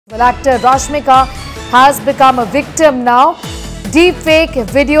Well, actor Rashmika has become a victim now. Deepfake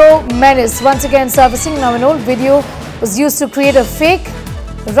video menace once again surfacing. Now an old video was used to create a fake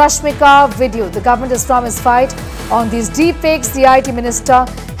Rashmika video. The government has promised fight on these deepfakes. The IT minister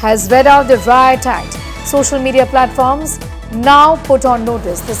has read out the riot act. Social media platforms now put on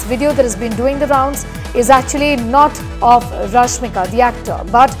notice. This video that has been doing the rounds is actually not of Rashmika, the actor,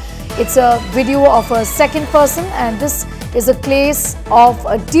 but it's a video of a second person, and this is a case of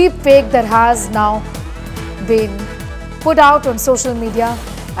a deep fake that has now been put out on social media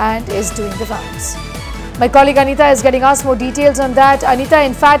and is doing the rounds. My colleague Anita is getting us more details on that. Anita,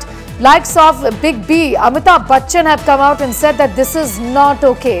 in fact, likes of Big B, Amitabh Bachchan have come out and said that this is not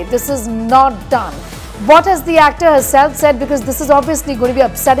okay, this is not done. What has the actor herself said? Because this is obviously going to be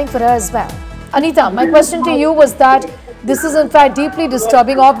upsetting for her as well. Anita, my question to you was that this is in fact deeply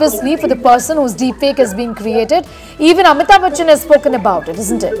disturbing, obviously, for the person whose deepfake is being created. Even Amitabh Bachchan has spoken about it,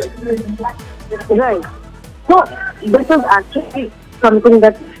 isn't it? Right. So, this is actually something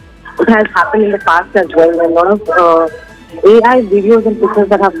that has happened in the past as well. A lot of AI videos and pictures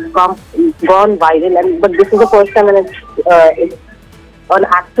that have gone viral, but this is the first time when it's an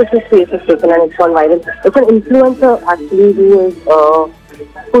actress's face is taken and it's gone viral. It's an influencer actually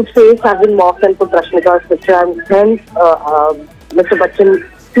whose face has been morphed and put Rashmika's picture, and hence Mr. Bachchan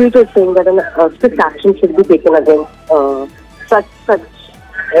tweeted saying that a strict action should be taken against such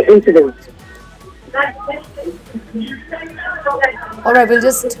incidents. All right, we'll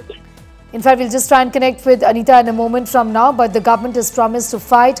just try and connect with Anita in a moment from now, but the government has promised to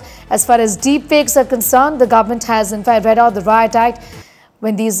fight. As far as deepfakes are concerned, the government has in fact read out the riot act.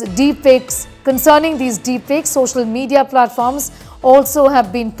 When these deepfakes, concerning these deepfakes, social media platforms also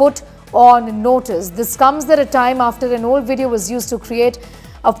have been put on notice. This comes at a time after an old video was used to create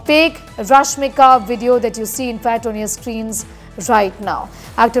a fake Rashmika video that you see in fact on your screens right now.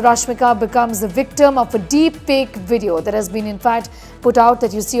 Actor Rashmika becomes the victim of a deepfake video that has been in fact put out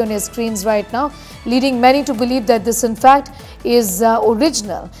that you see on your screens right now, leading many to believe that this in fact is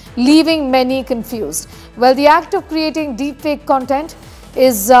original, leaving many confused. Well, the act of creating deepfake content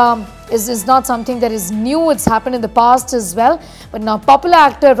is not something that is new. It's happened in the past as well, but now popular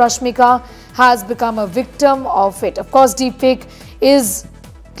actor Rashmika has become a victim of it. Of course, deepfake is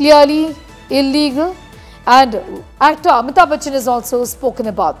clearly illegal, and actor Amitabh Bachchan has also spoken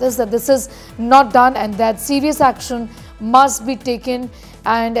about this, that this is not done and that serious action must be taken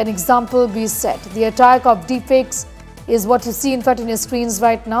and an example be set. The attack of deepfakes is what you see in fact on your screens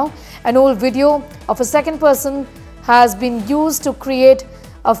right now. An old video of a second person has been used to create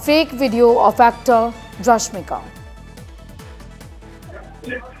a fake video of actor Rashmika.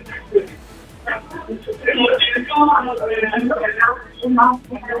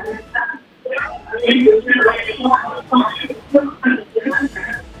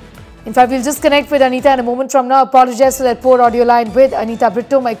 In fact, we'll just connect with Anita in a moment from now. Apologize for that poor audio line with Anita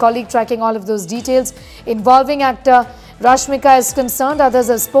Britto, my colleague, tracking all of those details involving actor Rashmika is concerned. Others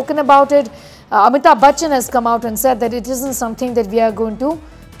have spoken about it. Amitabh Bachchan has come out and said that it isn't something that we are going to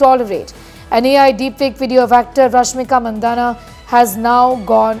tolerate. An AI deepfake video of actor Rashmika Mandanna has now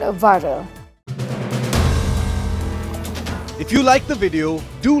gone viral. If you like the video,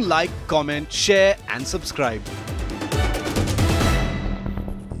 do like, comment, share and subscribe.